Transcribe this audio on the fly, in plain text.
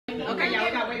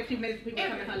she made people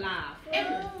come in her live.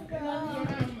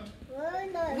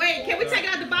 Wait, can we take it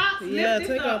out the box? Yeah, take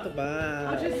it out the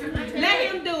box.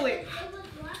 Let him do it.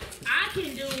 I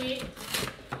can do it.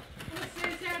 What's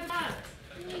inside the box?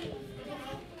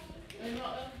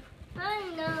 I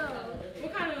know.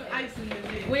 What kind of icing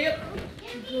is it? Whip.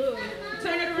 Good.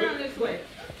 Turn it around this way.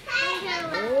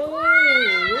 Oh,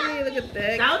 really? Look at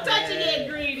that. Don't touch it yet,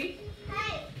 Greedy.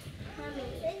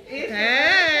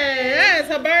 Hey, it's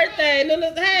her birthday. No,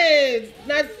 hey,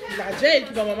 not Jay,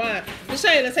 keep on my mind.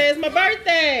 Shayla, say it's my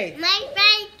birthday. My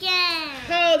bacon.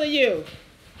 How old are you?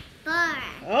 4.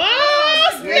 Oh,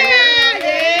 snap!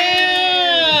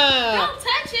 Yeah! Don't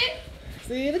touch it.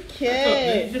 See the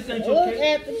cake. Look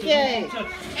at the cake.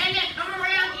 And then I'm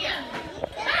around here.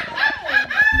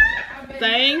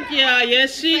 Thank you.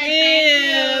 Yes, she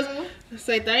is.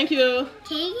 Say thank you.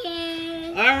 Take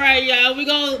it. All right, y'all.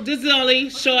 This is only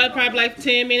short, probably like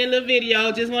 10-minute little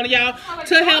video. Just want y'all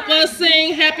to help us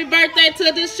sing happy birthday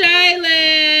to the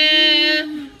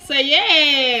Shaylin. Say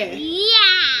yeah.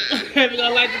 Yeah. We're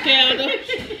gonna light the candle.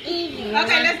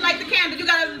 Okay, let's light the candle. You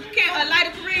got a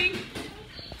lighter, Kareem?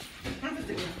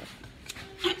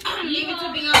 Leave it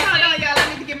to be on. Hold on, y'all. I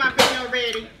need to get my video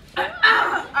ready.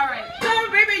 All right. So,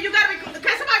 baby, you gotta record.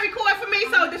 Can somebody record for me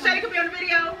so the Shady can be on the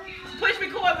video? Push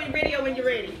record with video when you're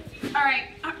ready. All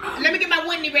right. Let me get my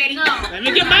Whitney ready. No. Let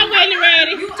me get my Whitney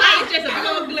ready. It's just a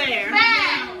little glare.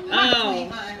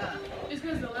 Oh. It's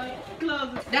because the light.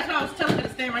 That's why I was telling her to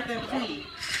stand right there between.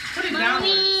 Put it down.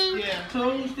 Yeah.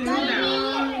 Toes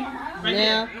down. Right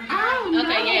Now.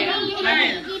 Okay, yeah. All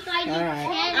right.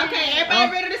 Okay,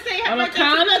 everybody ready to sing happy On the birthday?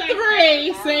 count of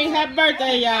 3, sing happy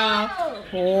birthday, y'all.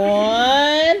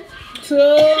 1,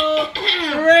 2,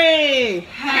 3.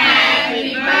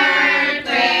 Happy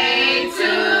birthday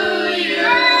to you.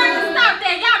 Stop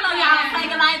that. Y'all know y'all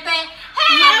singing like that.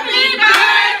 Happy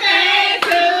birthday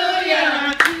to you.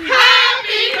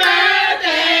 Happy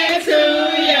birthday to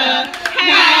you.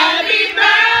 Happy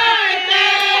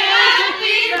birthday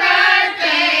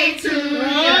to you.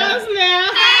 Yes,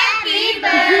 now. Happy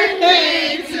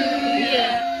birthday to you.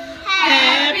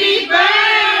 Happy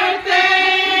birthday.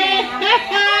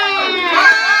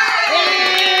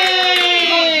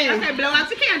 Yay. Okay, blow out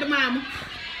the candle, mama.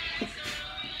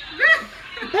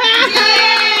 Yay,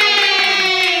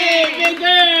 big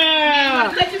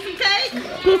girl. Cut you some cake?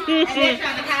 Trying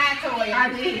to hide toy. I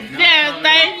did. Yeah,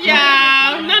 thank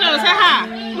y'all. No, say hi.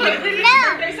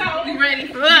 You ready?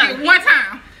 Look. One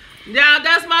time. Y'all,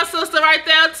 that's my sister right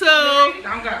there too.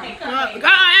 I'm going. Go and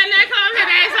then come here.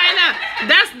 They ain't saying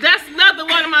nothing. That's another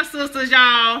one of my sisters,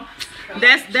 y'all.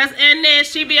 That's in there.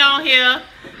 She be on here.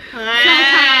 I'm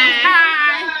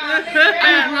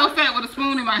real fat with a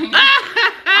spoon in my hand.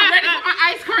 I'm ready for my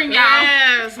ice cream, y'all.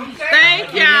 Yes.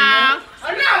 Thank y'all.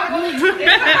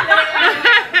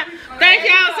 Thank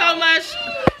y'all so much.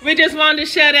 We just wanted to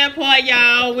share that part,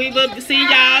 y'all. We will see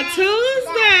y'all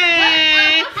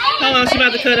Tuesday. Hold on, she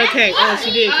about to cut her cake. Oh,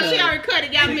 she did cut. She already cut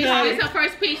it. Y'all missed it. It's her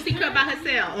first piece. She cut by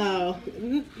herself. Oh,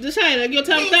 Deshayna, you'll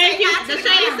tell them thank you.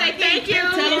 Deshayna, say thank you.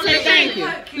 Tell them say thank you.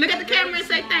 Look at the camera and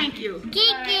say thank you.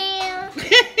 Thank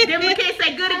you. Then we can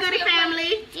say goody goody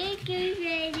family. Thank you,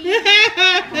 baby.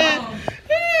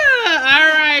 All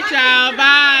right, y'all.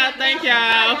 Bye. Thank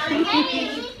y'all.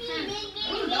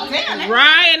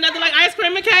 Right, nothing like ice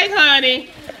cream and cake, honey.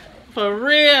 For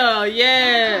real,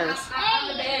 yes.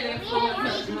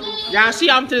 Y'all, she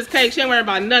off to this cake. She ain't worrying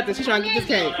about nothing. She's trying to get this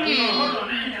cake.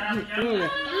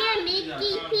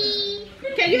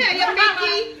 Can you have your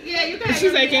Mickey? Yeah, you can. She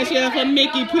said, can she have her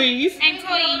Mickey, please? And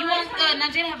Toya, you want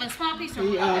Najee to have a small piece of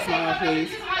Small,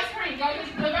 please. We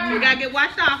gotta get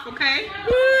washed off, okay?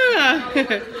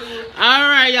 All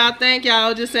right, y'all. Thank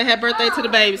y'all. Just say happy birthday to the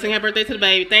baby. Sing happy birthday to the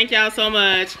baby. Thank y'all so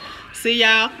much. See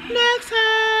y'all next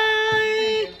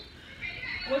time.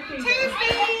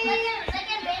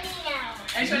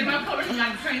 And show you my color from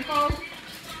like the same phone.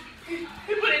 He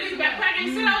put it in his backpack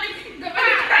and sit on it.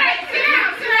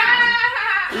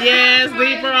 Yes,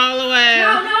 leave her all the way.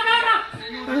 No.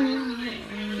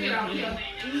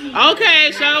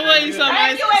 Okay, show will you some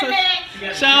ice.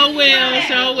 Show will. Sit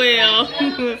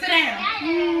down.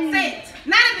 Sit.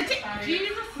 Not at the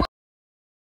table.